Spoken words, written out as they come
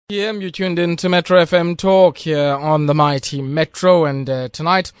PM, you tuned in to Metro FM Talk here on the mighty Metro, and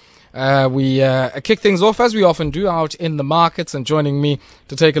tonight we kick things off as we often do out in the markets, and joining me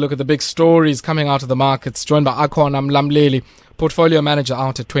to take a look at the big stories coming out of the markets, joined by Akona Mlamleli, Portfolio Manager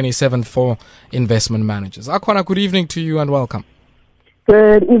out at 27 for Investment Managers. Akona, good evening to you and welcome.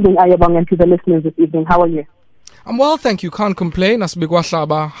 Good evening, Ayabong, and to the listeners this evening. How are you? I'm well, thank you. Can't complain.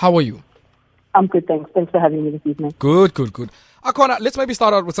 How are you? I'm good, thanks. Thanks for having me this evening. Good. Akona, let's maybe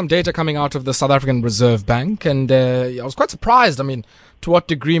start out with some data coming out of the South African Reserve Bank. And I was quite surprised, to what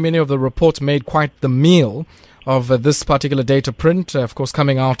degree many of the reports made quite the meal of this particular data print, of course,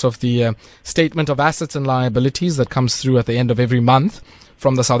 coming out of the Statement of Assets and Liabilities that comes through at the end of every month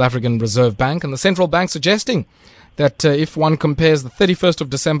from the South African Reserve Bank. And the central bank suggesting that if one compares the 31st of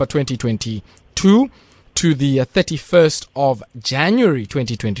December 2022 to the 31st of January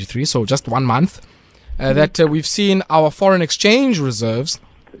 2023, so just 1 month, that we've seen our foreign exchange reserves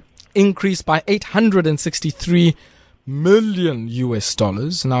increase by $863 million US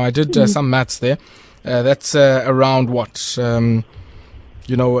dollars. Now, I did some maths there. That's around what? A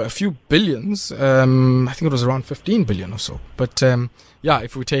few billions. I think it was around 15 billion or so. But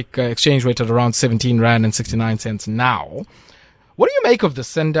if we take exchange rate at around 17 Rand and 69 cents now, what do you make of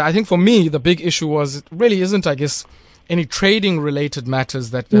this? And I think for me, the big issue was it really isn't, I guess, any trading-related matters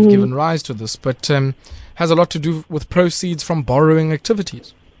that have given rise to this, but has a lot to do with proceeds from borrowing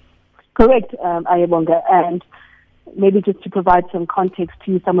activities. Correct, Ayabonga. And maybe just to provide some context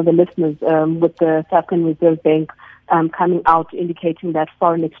to some of the listeners, with the South African Reserve Bank coming out indicating that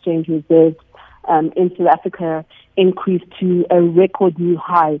foreign exchange reserves in South Africa increased to a record new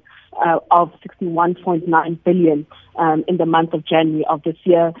high of 61.9 billion in the month of January of this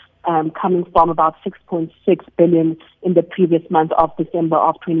year, coming from about 6.6 billion in the previous month of December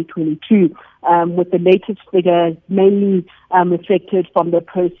of 2022, with the latest figure mainly reflected from the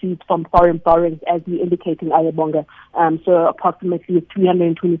proceeds from foreign borrowings, as you indicated, Ayabonga. So approximately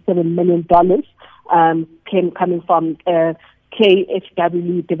 $327 million coming from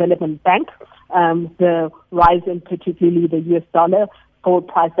KHW Development Bank, the rise in particularly the US dollar, gold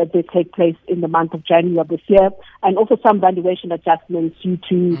price that did take place in the month of January of this year, and also some valuation adjustments due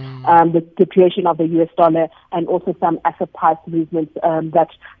to the depreciation of the US dollar, and also some asset price movements that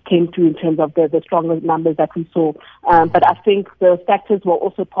came through in terms of the stronger numbers that we saw. But I think the factors were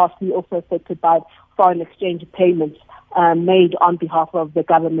also partially also affected by foreign exchange payments made on behalf of the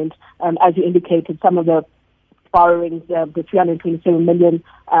government. As you indicated, some of the borrowings, the 327 million,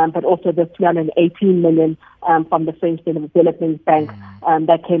 but also the 318 million from the French Development Bank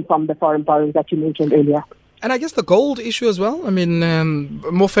that came from the foreign borrowings that you mentioned earlier. And I guess the gold issue as well.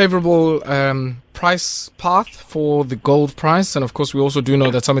 More favorable price path for the gold price. And of course, we also do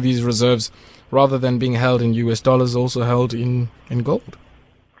know that some of these reserves, rather than being held in US dollars, also held in gold.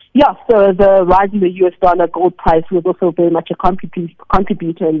 Yeah, so the rise in the US dollar gold price was also very much a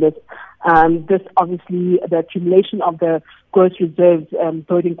contributor in this. This obviously, the accumulation of the gross reserves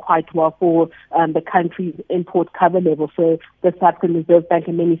boding quite well for the country's import cover level. So the South African Reserve Bank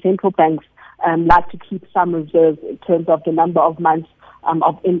and many central banks like to keep some reserves in terms of the number of months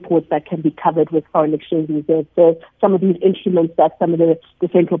of imports that can be covered with foreign exchange reserves. So some of these instruments that some of the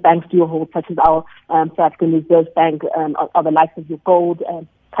central banks do hold, such as our South African Reserve Bank, are the likes of your gold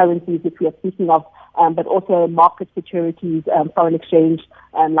currencies, which we are speaking of, but also market securities, foreign exchange,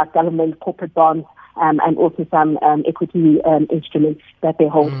 like government, corporate bonds, and also some equity instruments that they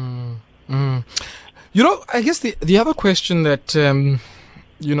hold. I guess the other question that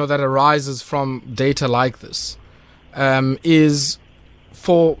that arises from data like this is,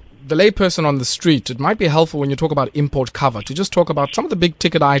 for the layperson on the street, it might be helpful when you talk about import cover to just talk about some of the big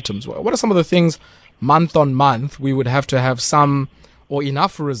ticket items. What are some of the things month on month we would have to have some or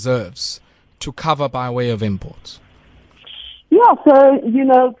enough reserves to cover by way of imports? Yeah, so,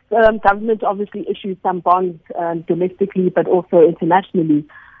 government obviously issues some bonds domestically, but also internationally.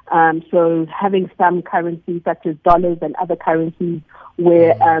 So having some currencies such as dollars and other currencies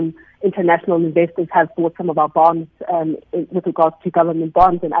where international investors have bought some of our bonds with regards to government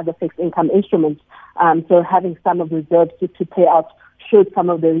bonds and other fixed income instruments. So having some of reserves just to pay out should some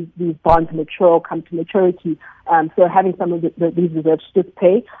of these bonds mature or come to maturity. So having some of these reserves just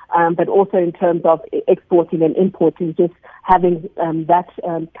pay, but also in terms of exporting and importing, just having that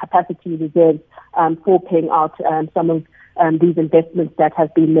capacity reserves for paying out some of these investments that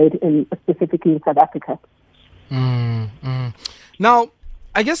have been made specifically in South Africa. Now,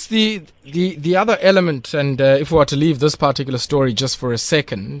 I guess the other element, and if we were to leave this particular story just for a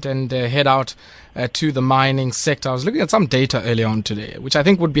second and head out to the mining sector, I was looking at some data earlier on today, which I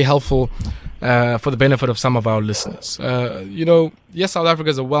think would be helpful for the benefit of some of our listeners. Yes, South Africa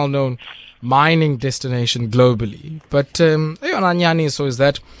is a well-known mining destination globally, but so is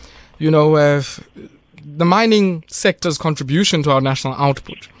that, the mining sector's contribution to our national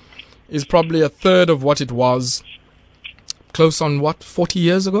output is probably a third of what it was close on 40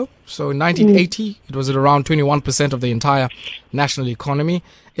 years ago. So in 1980, it was at around 21% of the entire national economy.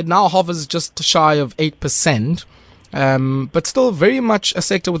 It now hovers just shy of 8%, but still very much a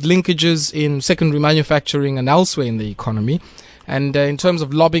sector with linkages in secondary manufacturing and elsewhere in the economy. And in terms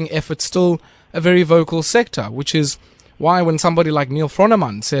of lobbying efforts, still a very vocal sector, which is why when somebody like Neil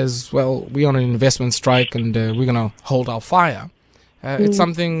Froneman says, well, we're on an investment strike and we're going to hold our fire, it's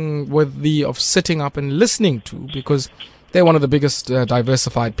something worthy of sitting up and listening to, because they're one of the biggest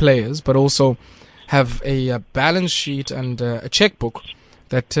diversified players, but also have a balance sheet and a checkbook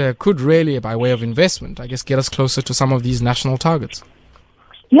that could really, by way of investment, I guess, get us closer to some of these national targets.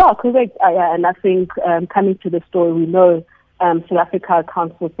 Yeah, correct. And I think coming to the story, we know South Africa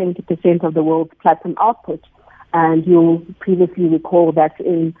accounts for 70% of the world's platinum output. And you'll previously recall that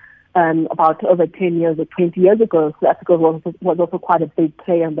in about over 10 years or 20 years ago, South Africa was also quite a big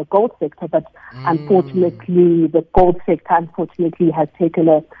player in the gold sector. But unfortunately, the gold sector, has taken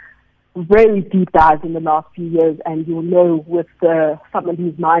a very deep dive in the last few years. And you'll know with some of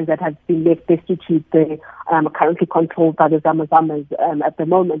these mines that have been left destitute, they are currently controlled by the Zamazamas at the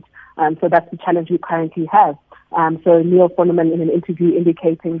moment. So that's the challenge we currently have. So Neil Froneman in an interview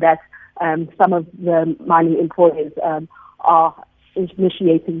indicating that some of the mining employers are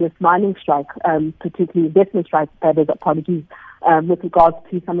initiating this mining strike, particularly investment strike, with regards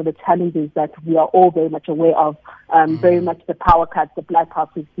to some of the challenges that we are all very much aware of, very much the power cuts, the blackouts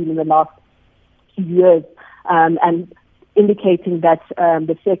we've seen in the last few years, and indicating that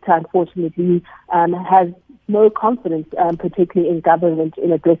the sector, unfortunately, has no confidence, particularly in government,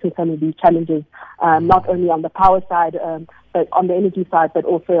 in addressing some of these challenges, not only on the power side, but on the energy side, but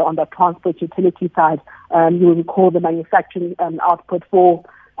also on the transport utility side. You'll recall the manufacturing output for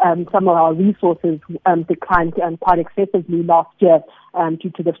some of our resources declined quite excessively last year due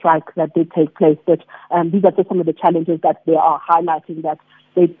to the strike that did take place. But these are just some of the challenges that they are highlighting, that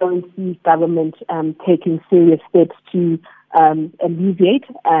they don't see government taking serious steps to alleviate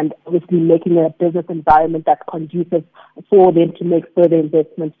and obviously making a business environment that's conducive for them to make further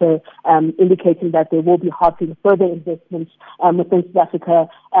investments. So indicating that there will be halting further investments within South Africa,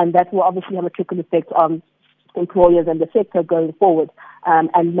 and that will obviously have a trickle effect on employers and the sector going forward,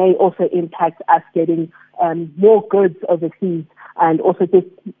 and may also impact us getting more goods overseas, and also this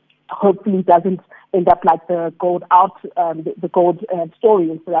hopefully doesn't end up like the gold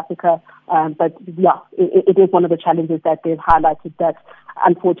story in South Africa. But yeah, it is one of the challenges that they've highlighted, that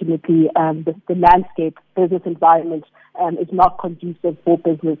unfortunately the landscape, business environment is not conducive for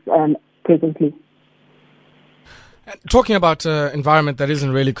business presently. Talking about environment that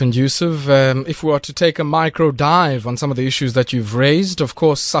isn't really conducive, if we were to take a micro dive on some of the issues that you've raised, of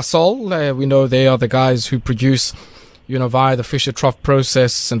course, Sasol, we know they are the guys who produce, via the Fisher Trough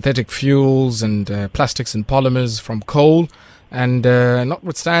process, synthetic fuels and plastics and polymers from coal. And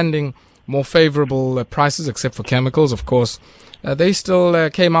notwithstanding more favorable prices, except for chemicals, of course, they still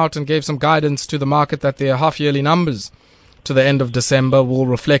came out and gave some guidance to the market that their half-yearly numbers to the end of December will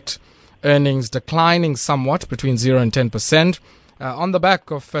reflect earnings declining somewhat between 0 and 10%. On the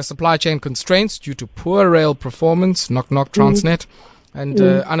back of supply chain constraints due to poor rail performance, Transnet, and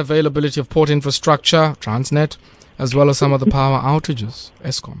unavailability of port infrastructure, Transnet, as well as some of the power outages,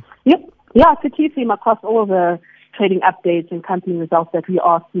 Eskom. Yep. Yeah, it's a key theme across all the trading updates and company results that we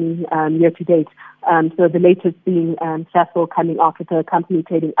are seeing year to date. So the latest being Sasol coming out with a company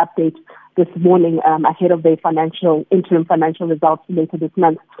trading update this morning ahead of their interim financial results later this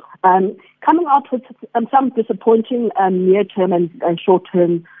month. Coming out with some disappointing near-term and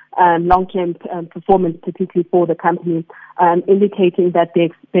short-term long-term performance, particularly for the company, indicating that they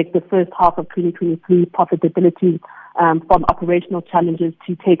expect the first half of 2023 profitability from operational challenges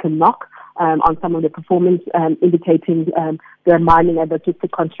to take a knock on some of the performance, indicating the mining and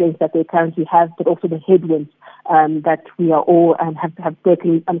logistic constraints that they currently have, but also the headwinds that we are all have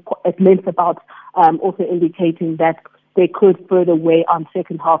spoken at length about, also indicating that they could further weigh on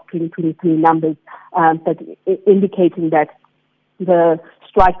second half 2023 numbers, but indicating that the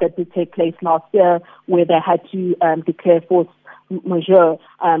strike that did take place last year, where they had to declare force majeure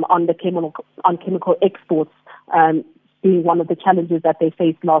on chemical exports, being one of the challenges that they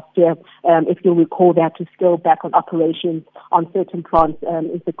faced last year. If you'll recall, they had to scale back on operations on certain plants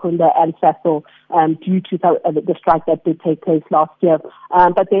in Secunda and Sasol due to the strike that did take place last year.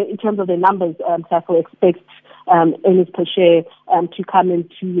 But in terms of their numbers, Sasol expects earnings per share to come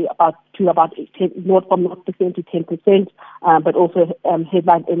into about 10, not from 0% to 10%, but also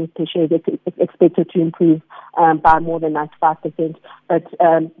headline earnings per share is expected to improve by more than 95%. But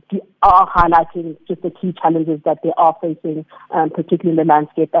they are highlighting just the key challenges that they are facing, particularly in the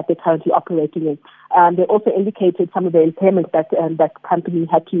landscape that they're currently operating in. They also indicated some of the impairments that that company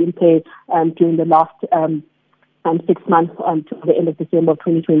had to impair during the last 6 months to the end of December of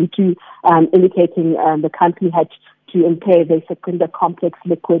 2022, indicating the company had to impair their Secunda complex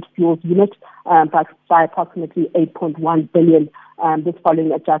liquid fuels unit by approximately 8.1 billion, this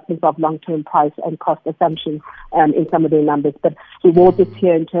following adjustments of long-term price and cost assumptions in some of their numbers. But we will just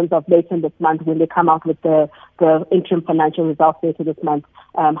hear in terms of later in this month when they come out with the interim financial results later this month,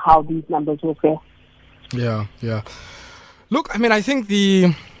 how these numbers will fare. Yeah. Look, I mean, I think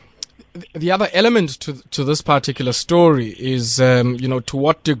the other element to this particular story is, to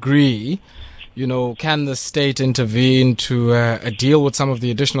what degree, can the state intervene to deal with some of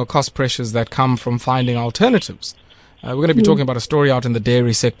the additional cost pressures that come from finding alternatives? We're going to be talking about a story out in the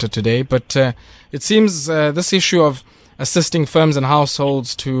dairy sector today, but it seems this issue of assisting firms and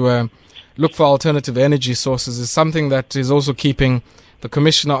households to look for alternative energy sources is something that is also keeping the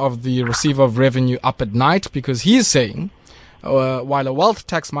Commissioner of the Receiver of Revenue up at night, because he is saying, while a wealth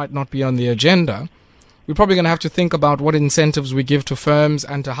tax might not be on the agenda, we're probably going to have to think about what incentives we give to firms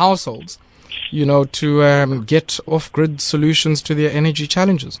and to households, to get off-grid solutions to their energy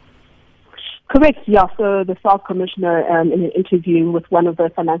challenges. Correct, yeah. So the SARS Commissioner, in an interview with one of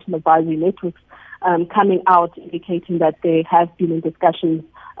the financial advisory networks, coming out indicating that they have been in discussions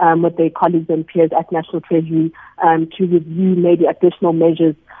with their colleagues and peers at National Treasury to review maybe additional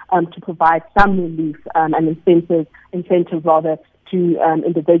measures to provide some relief and incentive rather to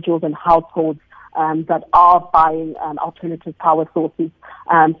individuals and households that are buying alternative power sources.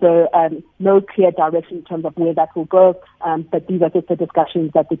 So no clear direction in terms of where that will go, but these are just the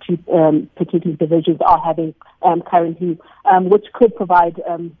discussions that the two particular divisions are having currently, which could provide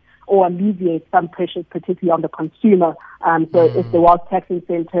or alleviate some pressures, particularly on the consumer. So if there was tax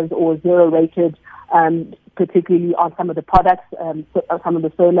incentives or zero-rated, particularly on some of the products, some of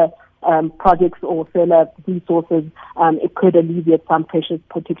the solar projects or solar resources, it could alleviate some pressures,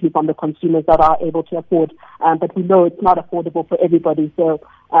 particularly from the consumers that are able to afford. But we know it's not affordable for everybody, so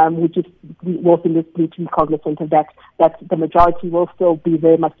we also need to be cognizant of that the majority will still be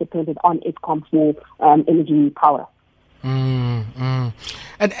very much dependent on ESCOM for energy power.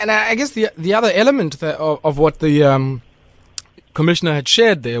 And I guess the other element of what the Commissioner had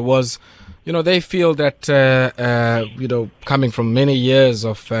shared there was, they feel that, coming from many years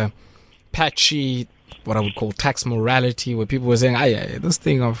of patchy, what I would call tax morality, where people were saying, this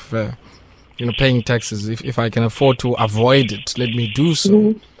thing of, paying taxes, if I can afford to avoid it, let me do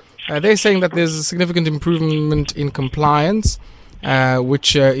so. They're saying that there's a significant improvement in compliance,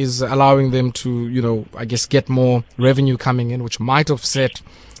 which is allowing them to, get more revenue coming in, which might offset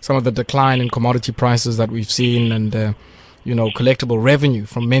some of the decline in commodity prices that we've seen and, collectible revenue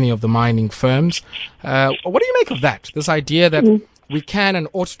from many of the mining firms. What do you make of that? This idea that we can and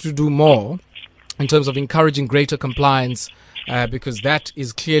ought to do more in terms of encouraging greater compliance, because that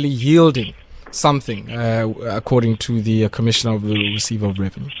is clearly yielding something, according to the Commissioner of the Receiver of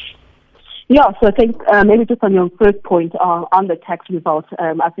Revenue. Yeah, so I think maybe just on your first point on the tax result,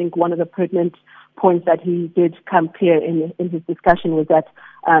 I think one of the pertinent points that he did come clear in his discussion was that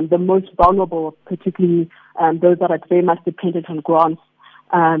the most vulnerable, particularly those that are very much dependent on grants,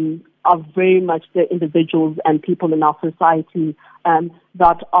 are very much the individuals and people in our society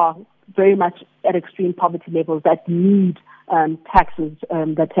that are very much at extreme poverty levels that need taxes,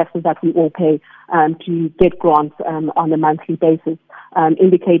 the taxes that we all pay to get grants on a monthly basis,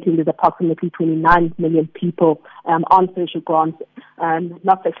 indicating there's approximately 29 million people on social grants,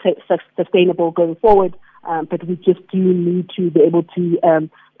 not sustainable going forward, but we just do need to be able to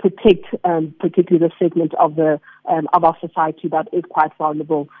protect particularly the segment of our society that is quite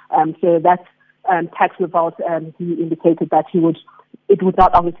vulnerable. So that tax revolt, he indicated that it would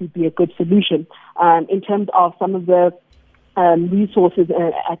not obviously be a good solution. In terms of some of the resources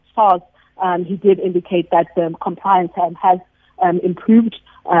at SARS, he did indicate that the compliance has improved,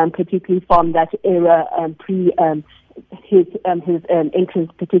 particularly from that era pre his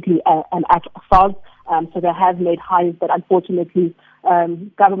entrance, particularly at SARS. So they have made hires, but unfortunately,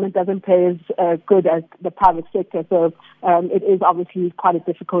 government doesn't pay as good as the private sector. So it is obviously quite a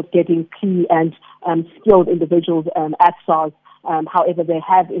difficult getting key and skilled individuals at SARS. However, they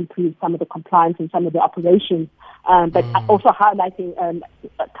have improved some of the compliance and some of the operations. But also highlighting,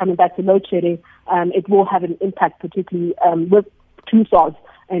 coming back to load shedding, it will have an impact, particularly with SARS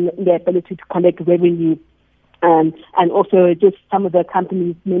and their ability to collect revenue. And also just some of the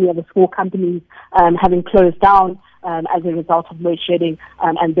companies, many of the small companies, having closed down as a result of load shedding,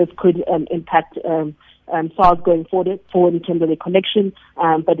 and this could impact SARS going forward in terms of their collection,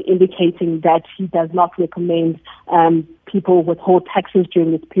 but indicating that he does not recommend people withhold taxes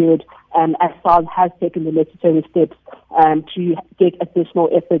during this period, as SARS has taken the necessary steps to get additional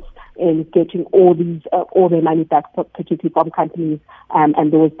efforts in getting all their money back, particularly from companies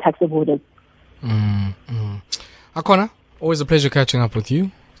and those tax avoiders. Akona, always a pleasure catching up with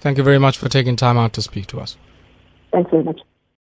you. Thank you very much for taking time out to speak to us. Thanks very much.